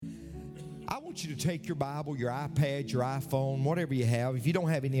I want you to take your Bible, your iPad, your iPhone, whatever you have. If you don't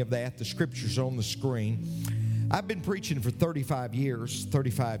have any of that, the scripture's on the screen. I've been preaching for 35 years,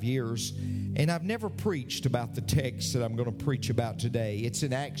 and I've never preached about the text that I'm going to preach about today. It's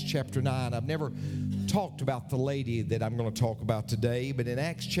in Acts chapter 9. I've never talked about the lady that I'm going to talk about today, but in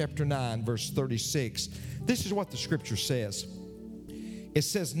Acts chapter 9, verse 36, this is what the scripture says. It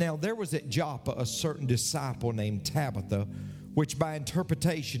says, "Now there was at Joppa a certain disciple named Tabitha, which by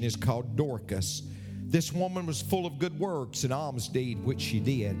interpretation is called Dorcas. This woman was full of good works and alms deed which she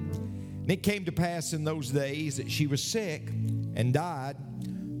did. And it came to pass in those days that she was sick and died,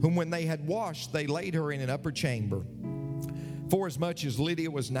 whom when they had washed, they laid her in an upper chamber. Forasmuch as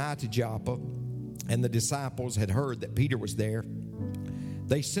Lydia was nigh to Joppa, and the disciples had heard that Peter was there,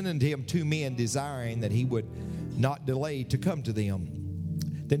 they sent unto him 2 men, desiring that he would not delay to come to them.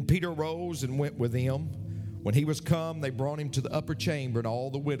 Then Peter rose and went with them. When he was come, they brought him to the upper chamber, and all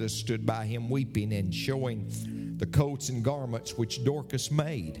the widows stood by him weeping and showing the coats and garments which Dorcas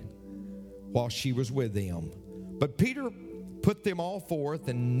made while she was with them. But Peter put them all forth,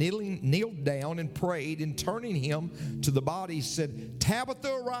 and kneeled down and prayed, and turning him to the body said,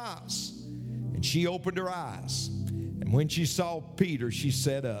 Tabitha, arise. And she opened her eyes. And when she saw Peter, she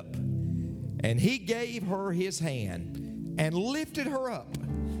sat up. And he gave her his hand and lifted her up.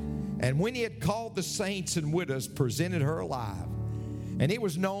 And when he had called the saints and widows, presented her alive. And it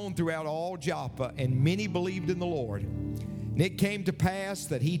was known throughout all Joppa, and many believed in the Lord. And it came to pass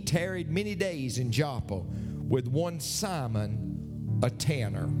that he tarried many days in Joppa with one Simon, a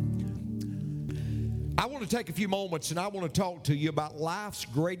tanner." I want to take a few moments and I want to talk to you about life's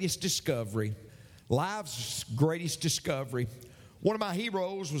greatest discovery. Life's greatest discovery. One of my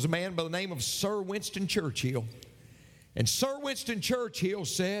heroes was a man by the name of Sir Winston Churchill. And Sir Winston Churchill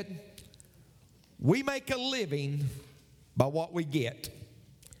said, "We make a living by what we get,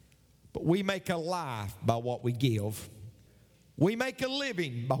 but we make a life by what we give. We make a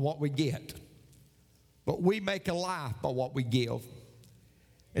living by what we get, but we make a life by what we give."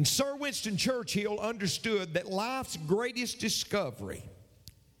 And Sir Winston Churchill understood that life's greatest discovery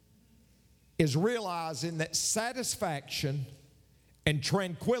is realizing that satisfaction and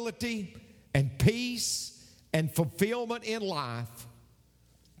tranquility and peace and fulfillment in life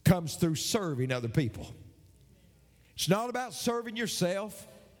comes through serving other people. It's not about serving yourself.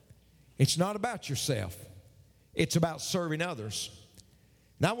 It's not about yourself. It's about serving others.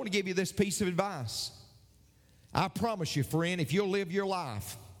 Now I want to give you this piece of advice. I promise you, friend, if you'll live your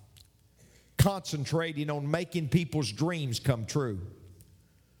life concentrating on making people's dreams come true,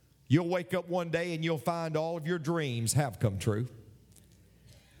 you'll wake up one day and you'll find all of your dreams have come true.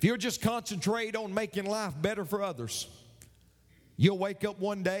 If you'll just concentrate on making life better for others, you'll wake up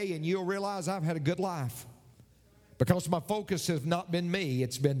one day and you'll realize I've had a good life. Because my focus has not been me,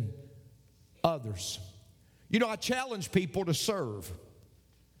 it's been others. You know, I challenge people to serve.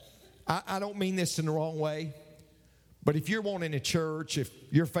 I don't mean this in the wrong way, but if you're wanting a church, if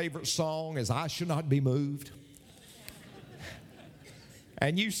your favorite song is "I Shall Not Be Moved,"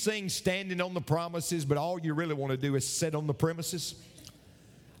 and you sing "Standing on the Promises," but all you really want to do is sit on the premises,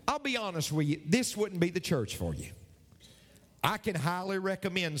 I'll be honest with you, this wouldn't be the church for you. I can highly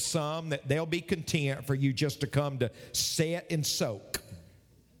recommend some that they'll be content for you just to come to sit and soak.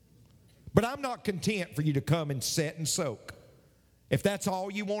 But I'm not content for you to come and sit and soak. If that's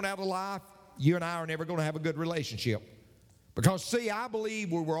all you want out of life, you and I are never going to have a good relationship. Because, see, I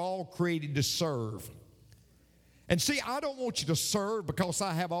believe we were all created to serve. And see, I don't want you to serve because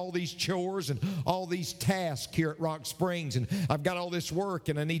I have all these chores and all these tasks here at Rock Springs, and I've got all this work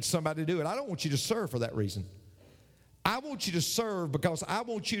and I need somebody to do it. I don't want you to serve for that reason. I want you to serve because I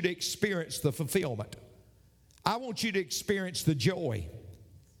want you to experience the fulfillment. I want you to experience the joy.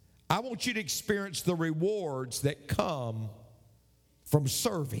 I want you to experience the rewards that come from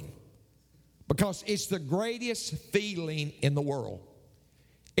serving. Because it's the greatest feeling in the world.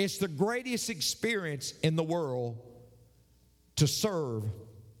 It's the greatest experience in the world to serve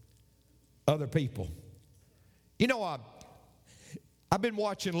other people. You know, I've been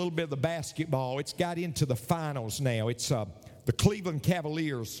watching a little bit of the basketball. It's got into the finals now. It's the Cleveland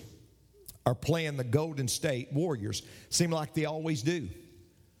Cavaliers are playing the Golden State Warriors. Seem like they always do.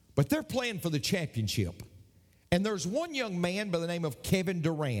 But they're playing for the championship. And there's one young man by the name of Kevin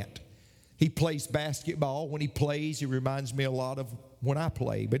Durant. He plays basketball. When he plays, he reminds me a lot of when I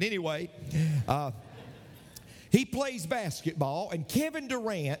play. But anyway, he plays basketball, and Kevin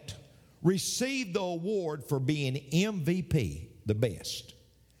Durant received the award for being MVP, the best.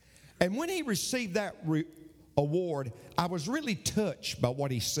 And when he received that award, I was really touched by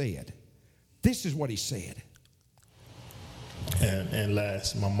what he said. This is what he said. And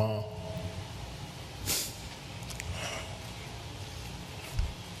last, my mom.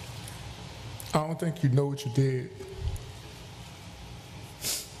 I don't think you know what you did.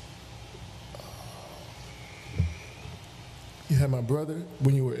 You had my brother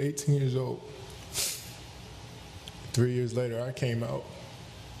when you were 18 years old. 3 years later, I came out.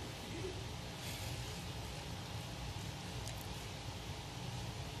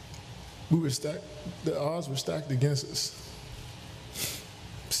 We were stacked, the odds were stacked against us.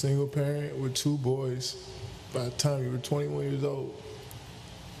 Single parent with 2 boys by the time you were 21 years old.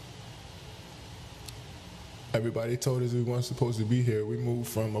 Everybody told us we weren't supposed to be here. We moved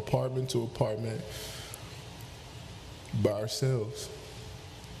from apartment to apartment by ourselves.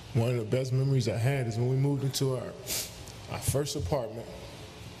 One of the best memories I had is when we moved into our first apartment.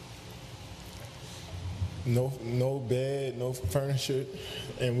 No bed, no furniture,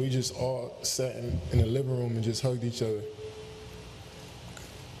 and we just all sat in the living room and just hugged each other.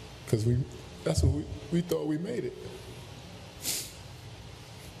 Because that's what we thought we made it.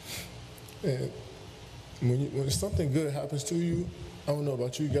 And when something good happens to you, I don't know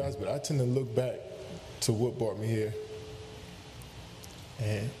about you guys, but I tend to look back to what brought me here.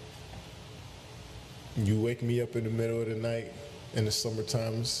 And you wake me up in the middle of the night in the summer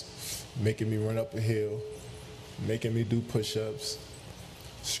times, making me run up a hill, making me do push-ups,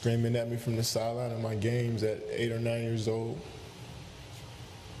 screaming at me from the sideline of my games at 8 or 9 years old.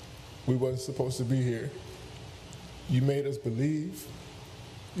 We wasn't supposed to be here. You made us believe.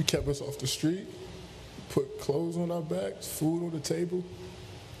 You kept us off the street, put clothes on our backs, food on the table.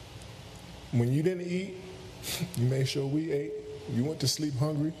 When you didn't eat, you made sure we ate. You went to sleep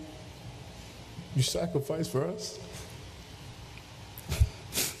hungry. You sacrificed for us.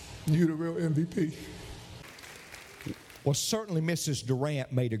 You the real MVP. Well, certainly Mrs.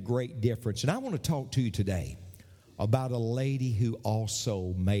 Durant made a great difference. And I want to talk to you today about a lady who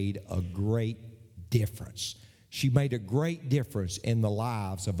also made a great difference. She made a great difference in the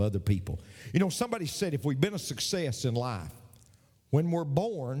lives of other people. You know, somebody said if we've been a success in life, when we're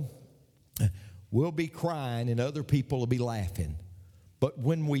born, we'll be crying and other people will be laughing. But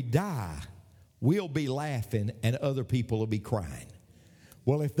when we die, we'll be laughing and other people will be crying.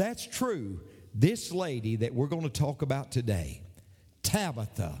 Well, if that's true, this lady that we're going to talk about today,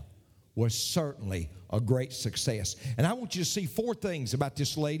 Tabitha, was certainly a great success. And I want you to see 4 things about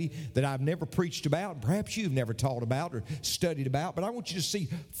this lady that I've never preached about, and perhaps you've never taught about or studied about, but I want you to see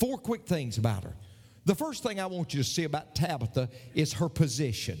 4 quick things about her. The first thing I want you to see about Tabitha is her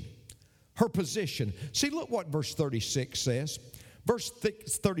position. Her position. See, look what verse 36 says. Verse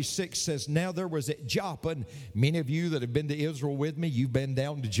 36 says, now there was at Joppa, and many of you that have been to Israel with me, you've been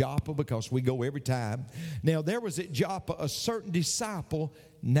down to Joppa because we go every time. Now there was at Joppa a certain disciple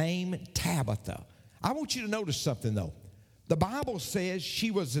named Tabitha. I want you to notice something though. The Bible says she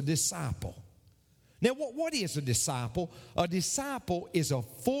was a disciple. Now what is a disciple? A disciple is a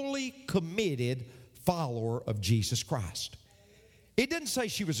fully committed follower of Jesus Christ. It doesn't say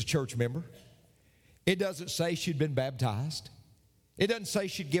she was a church member. It doesn't say she'd been baptized. It doesn't say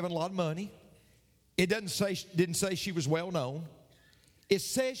she'd given a lot of money. It didn't say she was well known. It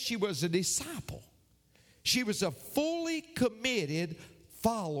says she was a disciple. She was a fully committed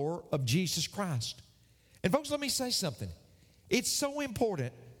follower of Jesus Christ. And folks, let me say something. It's so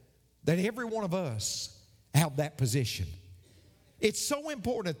important that every one of us have that position. It's so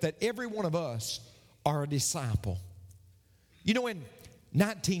important that every one of us are a disciple. You know, in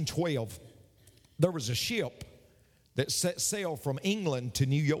 1912, there was a ship that set sail from England to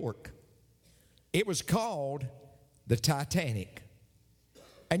New York. It was called the Titanic.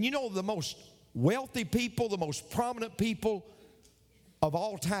 And you know, the most wealthy people, the most prominent people of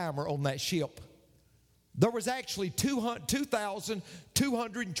all time are on that ship. There was actually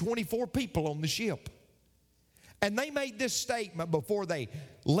 2,224 people on the ship. And they made this statement before they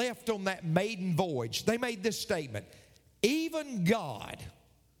left on that maiden voyage. They made this statement: even God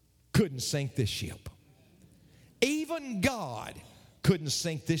couldn't sink this ship. Even God couldn't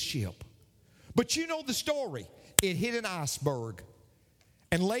sink this ship. But you know the story. It hit an iceberg.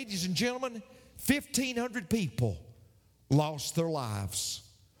 And ladies and gentlemen, 1,500 people lost their lives.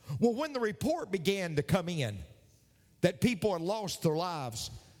 Well, when the report began to come in that people had lost their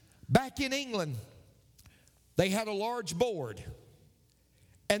lives, back in England, they had a large board.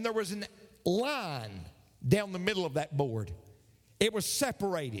 And there was a line down the middle of that board. It was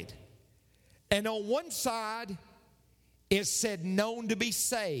separated. And on one side, it said known to be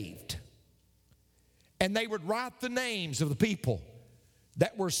saved. And they would write the names of the people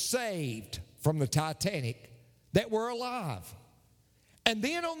that were saved from the Titanic, that were alive. And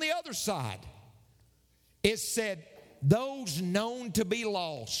then on the other side, it said those known to be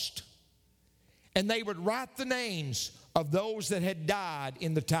lost. And they would write the names of those that had died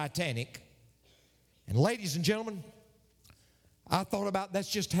in the Titanic. And ladies and gentlemen, I thought about that's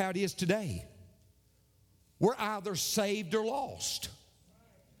just how it is today. We're either saved or lost.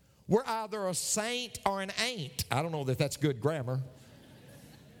 We're either a saint or an ain't. I don't know that that's good grammar.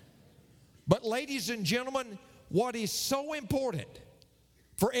 But ladies and gentlemen, what is so important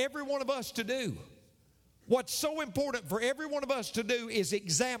for every one of us to do, what's so important for every one of us to do is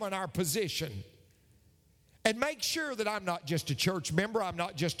examine our position and make sure that I'm not just a church member, I'm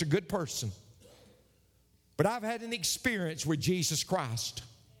not just a good person, but I've had an experience with Jesus Christ,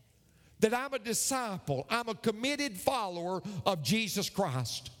 that I'm a disciple, I'm a committed follower of Jesus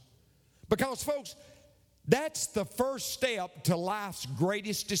Christ. Because, folks, that's the first step to life's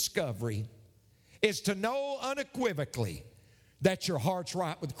greatest discovery, is to know unequivocally that your heart's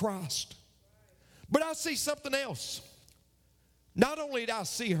right with Christ. But I see something else. Not only do I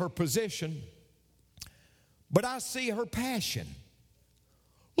see her position, but I see her passion.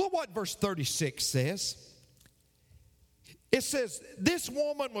 Look what verse 36 says. It says, this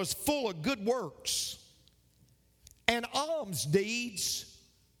woman was full of good works and alms deeds,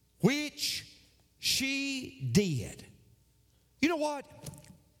 which she did. You know what?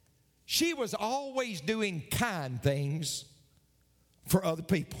 She was always doing kind things for other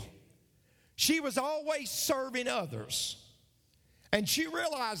people. She was always serving others. And she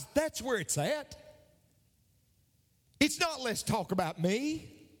realized that's where it's at. It's not let's talk about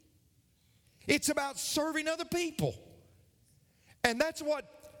me. It's about serving other people. And that's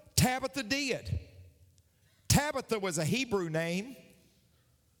what Tabitha did. Tabitha was a Hebrew name.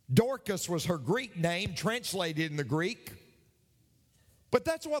 Dorcas was her Greek name, translated in the Greek. But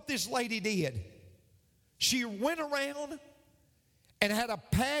that's what this lady did. She went around and had a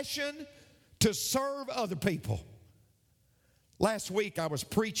passion to serve other people. Last week I was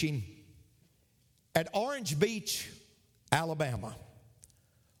preaching at Orange Beach, Alabama.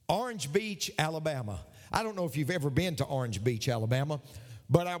 Orange Beach, Alabama. I don't know if you've ever been to Orange Beach, Alabama,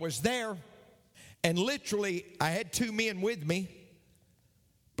 but I was there, and literally I had two men with me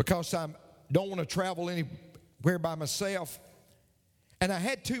because I don't want to travel anywhere by myself. And I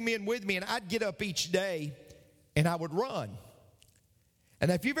had two men with me, and I'd get up each day and I would run. And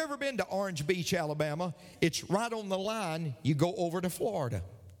if you've ever been to Orange Beach, Alabama, it's right on the line. You go over to Florida.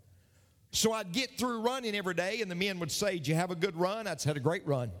 So I'd get through running every day, and the men would say, "Did you have a good run?" I'd say, "Had a great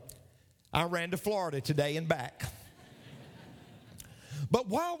run. I ran to Florida today and back." But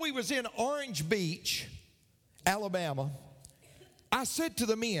while we was in Orange Beach, Alabama, I said to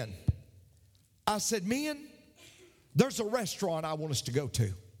the men, I said, "Men, there's a restaurant I want us to go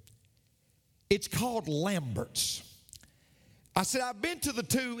to. It's called Lambert's." I said, "I've been to the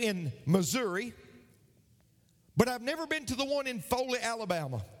two in Missouri, but I've never been to the one in Foley,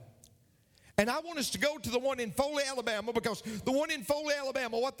 Alabama. And I want us to go to the one in Foley, Alabama, because the one in Foley,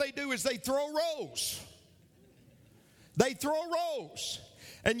 Alabama, what they do is they throw rows. They throw rows.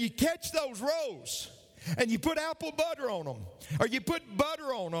 And you catch those rows, and you put apple butter on them, or you put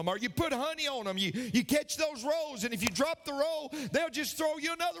butter on them, or you put honey on them. You catch those rows, and if you drop the roll, they'll just throw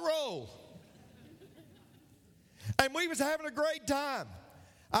you another roll." And we was having a great time.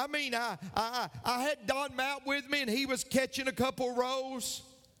 I mean, I had Don Mount with me, and he was catching a couple rows.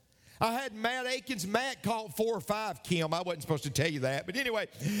 I had Matt Akins. Matt caught 4 or 5, Kim. I wasn't supposed to tell you that. But anyway,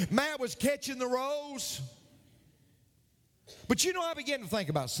 Matt was catching the rows. But you know, I began to think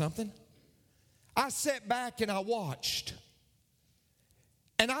about something. I sat back and I watched.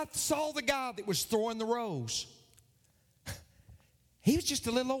 And I saw the guy that was throwing the rows. He was just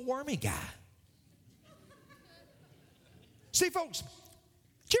a little old wormy guy. See, folks,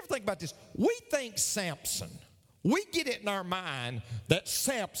 did you ever think about this? We think Samson. We get it in our mind that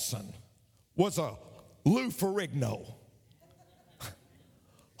Samson was a Lou Ferrigno,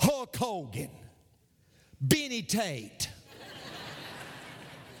 Hulk Hogan, Benny Tate.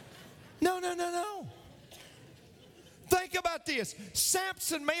 No. Think about this.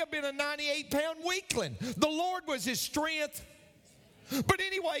 Samson may have been a 98-pound weakling. The Lord was his strength. But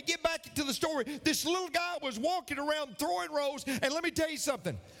anyway, get back to the story. This little guy was walking around throwing rows, and let me tell you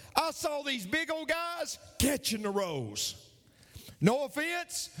something. I saw these big old guys catching the rows. No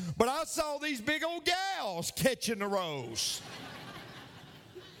offense, but I saw these big old gals catching the rows.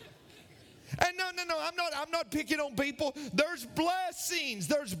 And no, I'm not picking on people. There's blessings.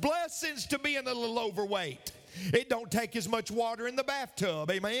 There's blessings to being a little overweight. It don't take as much water in the bathtub,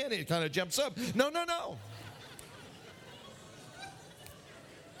 amen? It kind of jumps up. No.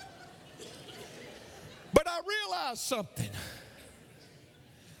 But I realized something.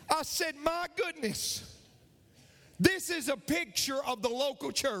 I said, my goodness, this is a picture of the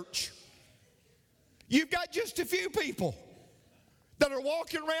local church. You've got just a few people that are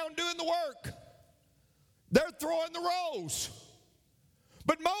walking around doing the work. They're throwing the rolls.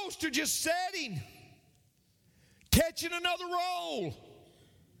 But most are just sitting, catching another roll,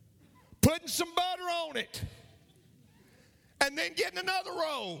 putting some butter on it, and then getting another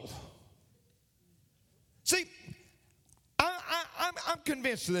roll. See, I'm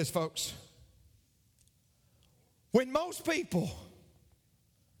convinced of this, folks. When most people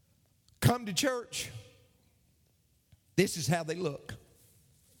come to church, this is how they look.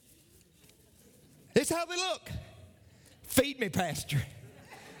 This is how they look. Feed me, Pastor.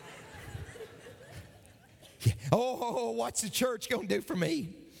 Oh, what's the church going to do for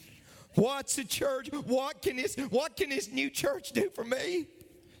me? What's the church? What can this new church do for me?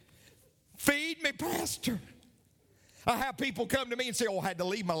 Feed me, Pastor. I have people come to me and say, oh, I had to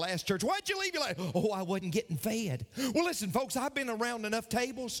leave my last church. Why'd you leave your last? Oh, I wasn't getting fed. Well, listen, folks, I've been around enough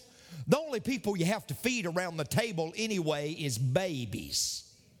tables. The only people you have to feed around the table anyway is babies.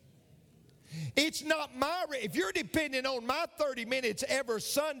 It's not if you're depending on my 30 minutes every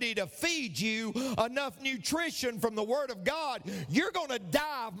Sunday to feed you enough nutrition from the Word of God, you're going to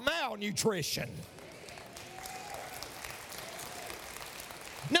die of malnutrition.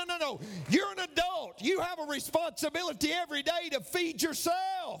 No. You're an adult. You have a responsibility every day to feed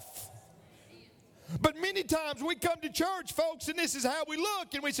yourself. But many times we come to church, folks, and this is how we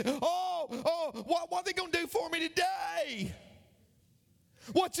look, and we say, what are they going to do for me today?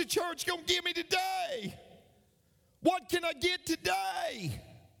 What's the church going to give me today? What can I get today?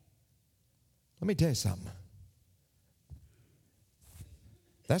 Let me tell you something.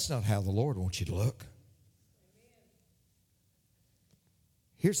 That's not how the Lord wants you to look.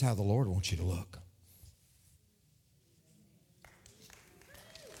 Here's how the Lord wants you to look.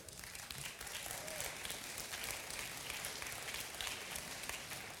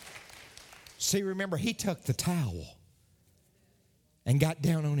 See, remember, he took the towel and got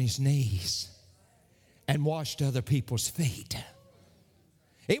down on his knees and washed other people's feet.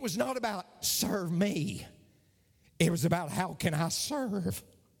 It was not about serve me. It was about how can I serve.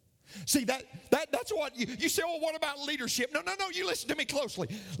 See, that's what you say, well, what about leadership? No, you listen to me closely.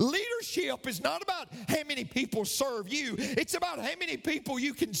 Leadership is not about how many people serve you. It's about how many people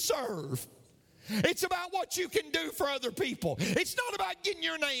you can serve. It's about what you can do for other people. It's not about getting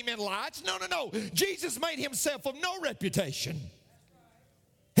your name in lights. No. Jesus made himself of no reputation.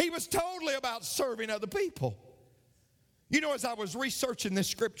 He was totally about serving other people. You know, as I was researching this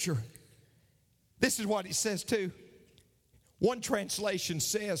scripture, this is what it says too. One translation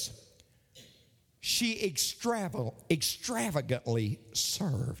says, she extravagantly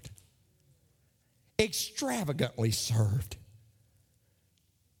served. Extravagantly served.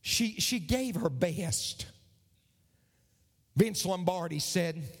 She gave her best. Vince Lombardi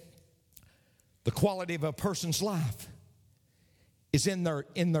said, the quality of a person's life is in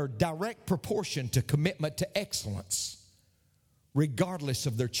their direct proportion to commitment to excellence, regardless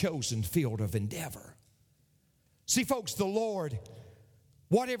of their chosen field of endeavor. See, folks, the Lord,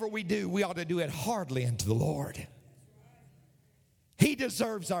 whatever we do, we ought to do it heartily unto the Lord. He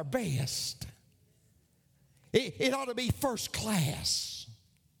deserves our best. It ought to be first class.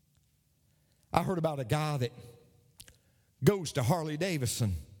 I heard about a guy that goes to Harley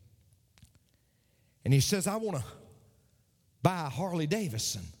Davidson, and he says, I want to buy a Harley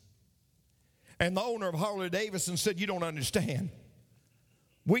Davidson. And the owner of Harley Davidson said, you don't understand.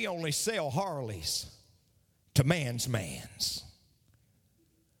 We only sell Harleys to man's mans.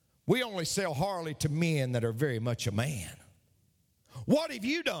 We only sell Harley to men that are very much a man. What have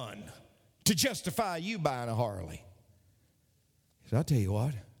you done to justify you buying a Harley? He said, I'll tell you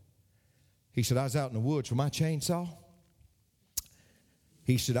what. He said, I was out in the woods with my chainsaw.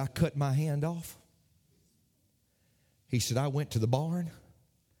 He said, I cut my hand off. He said, I went to the barn.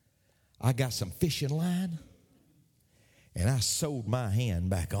 I got some fishing line. And I sewed my hand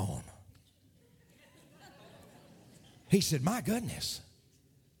back on. He said, my goodness.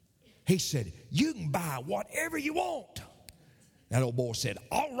 He said, you can buy whatever you want. That old boy said,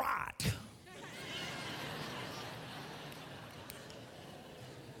 all right.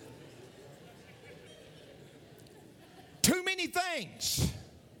 Too many things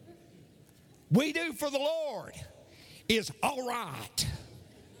we do for the Lord is all right.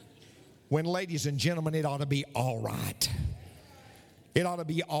 When, ladies and gentlemen, it ought to be all right. It ought to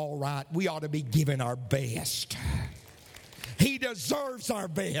be all right. We ought to be giving our best. He deserves our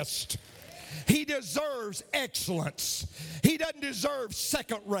best. He deserves excellence. He doesn't deserve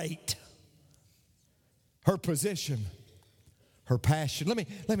second rate. Her position, her passion.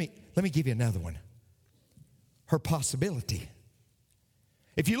 Let me give you another one. Her possibility.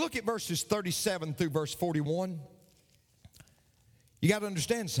 If you look at verses 37 through verse 41, you got to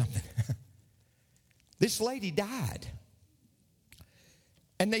understand something. This lady died.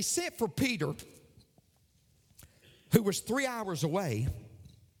 And they sent for Peter, who was 3 hours away.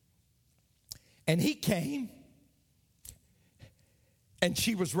 And he came, and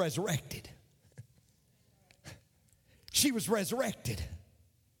she was resurrected. She was resurrected.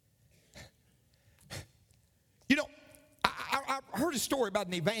 You know, I heard a story about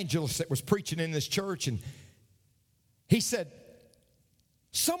an evangelist that was preaching in this church, and he said,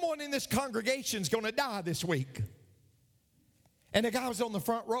 someone in this congregation is going to die this week. And the guy was on the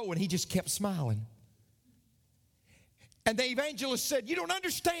front row, and he just kept smiling. And the evangelist said, you don't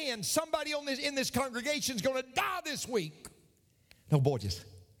understand. Somebody in this congregation is going to die this week. No, boy, just.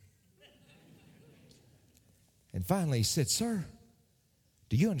 And finally he said, sir,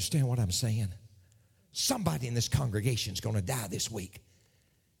 do you understand what I'm saying? Somebody in this congregation is going to die this week.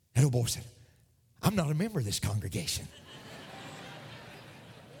 And the boy said, I'm not a member of this congregation.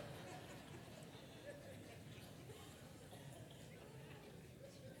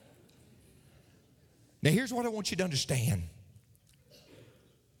 Now, here's what I want you to understand.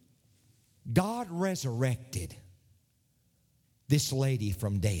 God resurrected this lady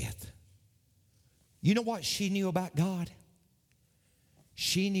from death. You know what she knew about God?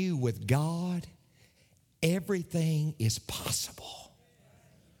 She knew with God, everything is possible.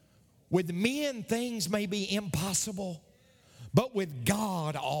 With men, things may be impossible, but with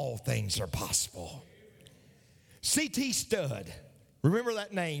God, all things are possible. C.T. Studd, remember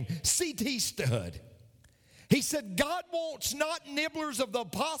that name? C.T. Studd. He said, God wants not nibblers of the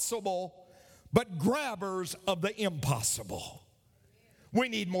possible, but grabbers of the impossible. We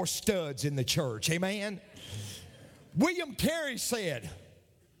need more studs in the church, amen? William Carey said,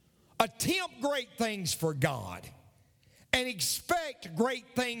 attempt great things for God and expect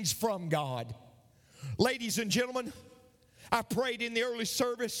great things from God. Ladies and gentlemen, I prayed in the early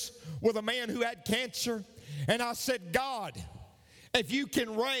service with a man who had cancer, and I said, God, if you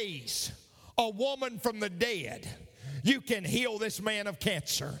can raise a woman from the dead, you can heal this man of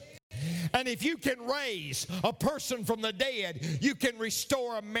cancer. And if you can raise a person from the dead, you can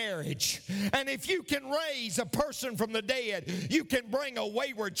restore a marriage. And if you can raise a person from the dead, you can bring a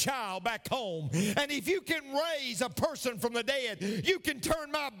wayward child back home. And if you can raise a person from the dead, you can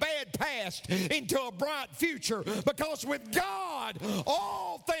turn my bad past into a bright future. Because with God,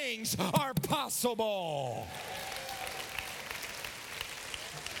 all things are possible.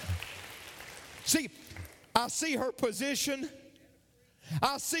 See, I see her position.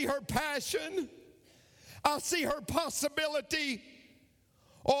 I see her passion. I see her possibility.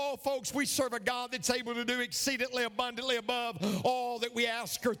 Oh, folks, we serve a God that's able to do exceedingly abundantly above all that we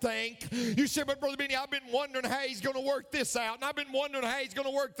ask or think. You say, but Brother Benny, I've been wondering how he's going to work this out, and I've been wondering how he's going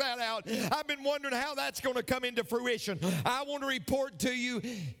to work that out. I've been wondering how that's going to come into fruition. I want to report to you,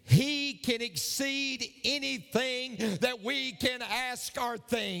 he can exceed anything that we can ask or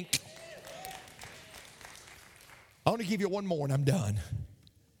think. I want to give you one more and I'm done.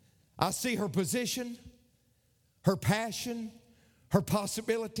 I see her position, her passion, her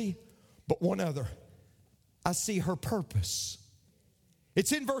possibility, but one other. I see her purpose.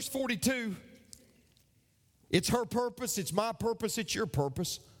 It's in verse 42. It's her purpose, it's my purpose, it's your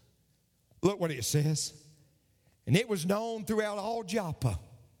purpose. Look what it says. And it was known throughout all Joppa,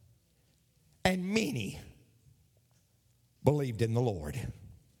 and many believed in the Lord.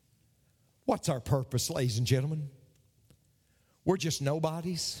 What's our purpose, ladies and gentlemen? We're just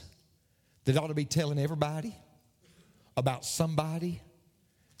nobodies that ought to be telling everybody about somebody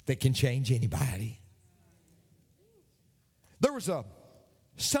that can change anybody. There was a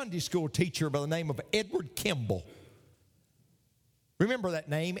Sunday school teacher by the name of Edward Kimball. Remember that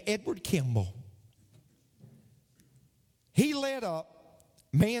name, Edward Kimball. He led a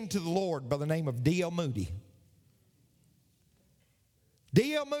man to the Lord by the name of D.L. Moody.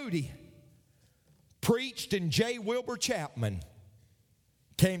 D.L. Moody preached, and J. Wilbur Chapman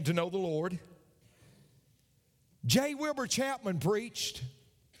came to know the Lord. J. Wilbur Chapman preached,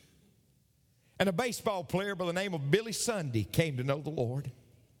 and a baseball player by the name of Billy Sunday came to know the Lord.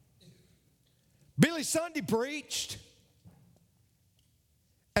 Billy Sunday preached,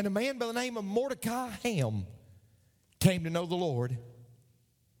 and a man by the name of Mordecai Ham came to know the Lord.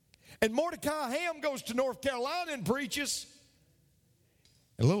 And Mordecai Ham goes to North Carolina and preaches.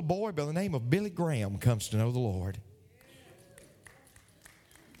 A little boy by the name of Billy Graham comes to know the Lord.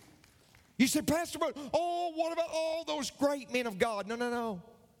 You say, Pastor, what about all those great men of God? No.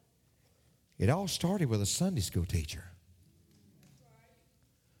 It all started with a Sunday school teacher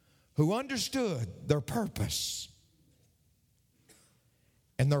who understood their purpose.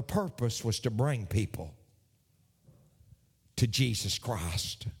 And their purpose was to bring people to Jesus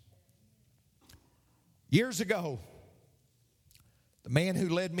Christ. Years ago, the man who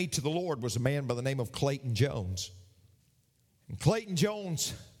led me to the Lord was a man by the name of Clayton Jones. And Clayton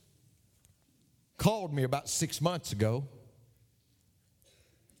Jones called me about 6 months ago.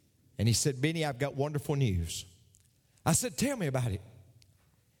 And he said, Benny, I've got wonderful news. I said, tell me about it.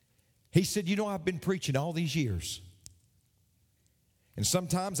 He said, you know, I've been preaching all these years. And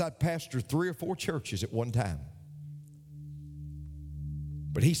sometimes I'd pastor 3 or 4 churches at one time.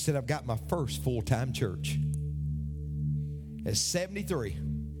 But he said, I've got my first full-time church at 73.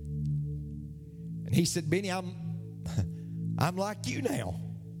 And he said, Benny, I'm like you now.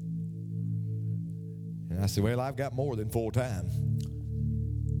 And I said, well, I've got more than full-time.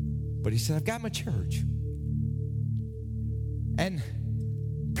 But he said, I've got my church. And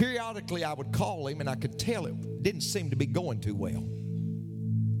periodically I would call him, and I could tell it didn't seem to be going too well.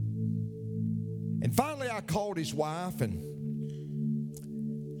 And finally I called his wife, and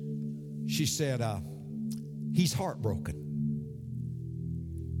she said, he's heartbroken.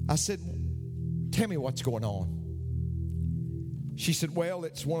 I said, tell me what's going on. She said, well,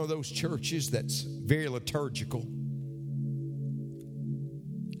 it's one of those churches that's very liturgical.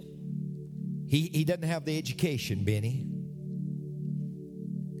 He doesn't have the education, Benny.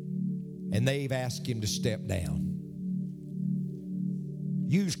 And they've asked him to step down.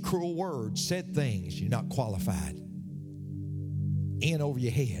 Used cruel words, said things you're not qualified. In over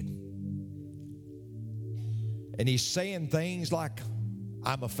your head. And he's saying things like,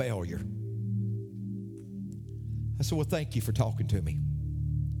 I'm a failure. I said, well, thank you for talking to me.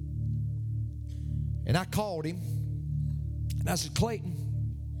 And I called him, and I said, Clayton,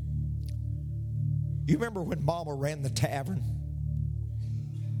 you remember when Mama ran the tavern?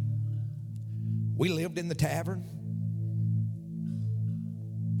 We lived in the tavern.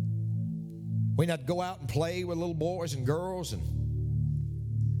 When I'd go out and play with little boys and girls,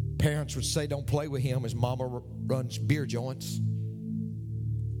 and parents would say, don't play with him as Mama runs beer joints.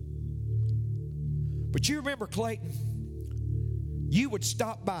 But you remember, Clayton, you would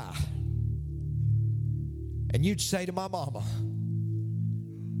stop by and you'd say to my mama,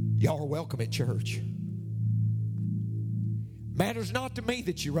 y'all are welcome at church. Matters not to me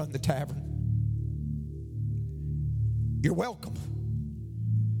that you run the tavern. You're welcome.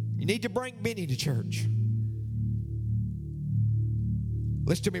 You need to bring Benny to church.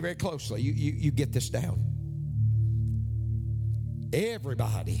 Listen to me very closely. You get this down.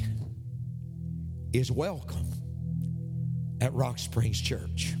 Everybody is welcome at Rock Springs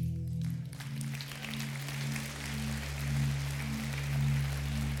Church.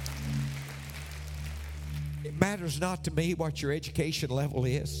 It matters not to me what your education level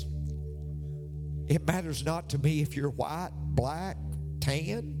is. It matters not to me if you're white, black,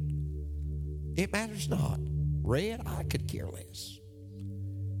 tan. It matters not. Red, I could care less.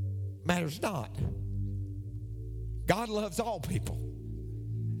 Matters not. God loves all people.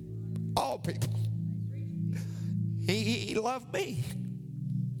 All people. He loved me.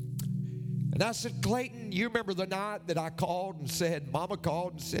 And I said, Clayton, you remember the night that I called and said, Mama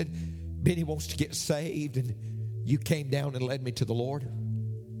called and said, Benny wants to get saved, and you came down and led me to the Lord?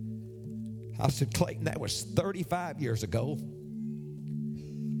 I said, Clayton, that was 35 years ago.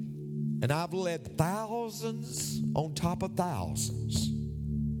 And I've led thousands on top of thousands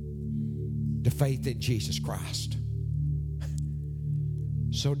to faith in Jesus Christ.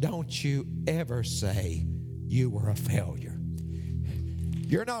 So don't you ever say you were a failure.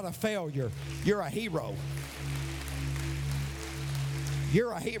 You're not a failure. You're a hero.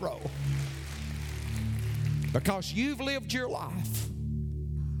 You're a hero. Because you've lived your life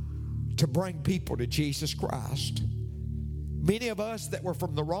to bring people to Jesus Christ. Many of us that were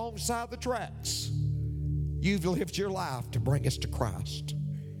from the wrong side of the tracks, you've lived your life to bring us to Christ.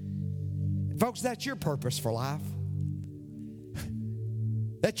 And folks, that's your purpose for life.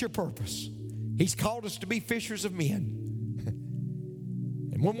 That's your purpose. He's called us to be fishers of men.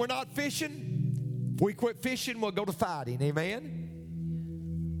 And when we're not fishing, if we quit fishing, we'll go to fighting. Amen?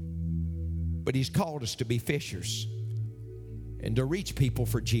 But He's called us to be fishers and to reach people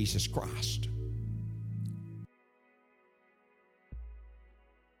for Jesus Christ.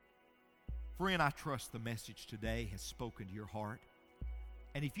 Friend, I trust the message today has spoken to your heart.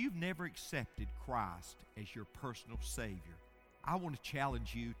 And if you've never accepted Christ as your personal Savior, I want to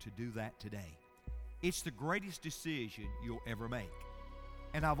challenge you to do that today. It's the greatest decision you'll ever make.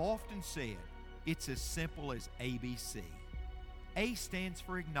 And I've often said it's as simple as ABC. A stands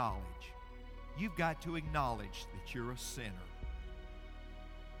for acknowledge. You've got to acknowledge that you're a sinner.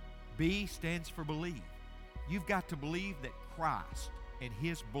 B stands for believe. You've got to believe that Christ and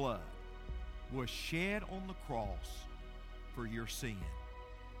His blood was shed on the cross for your sin.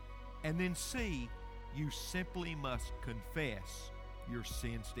 And then C, You simply must confess your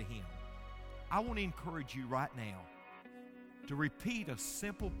sins to Him. I want to encourage you right now to repeat a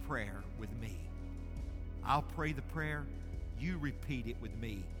simple prayer with me. I'll pray the prayer. You repeat it with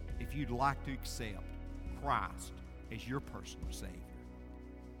me if you'd like to accept Christ as your personal Savior.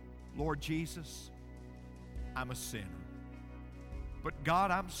 Lord Jesus, I'm a sinner. But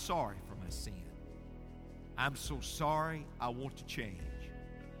God, I'm sorry for my sin. I'm so sorry, I want to change.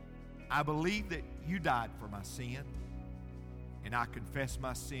 I believe that you died for my sin, and I confess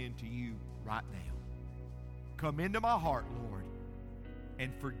my sin to you right now. Come into my heart, Lord,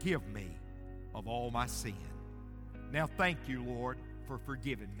 and forgive me of all my sin. Now thank you, Lord, for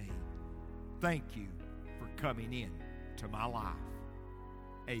forgiving me. Thank you for coming in to my life.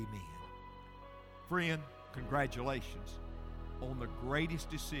 Amen. Friend, congratulations on the greatest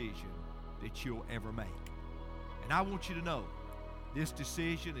decision that you'll ever make. And I want you to know, this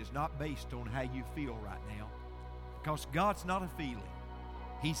decision is not based on how you feel right now, because God's not a feeling.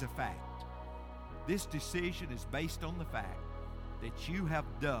 He's a fact. This decision is based on the fact that you have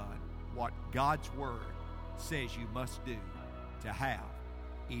done what God's Word says you must do to have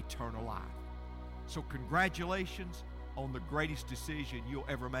eternal life. So congratulations on the greatest decision you'll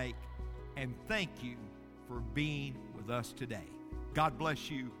ever make, and thank you for being with us today. God bless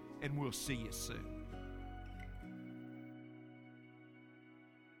you, and we'll see you soon.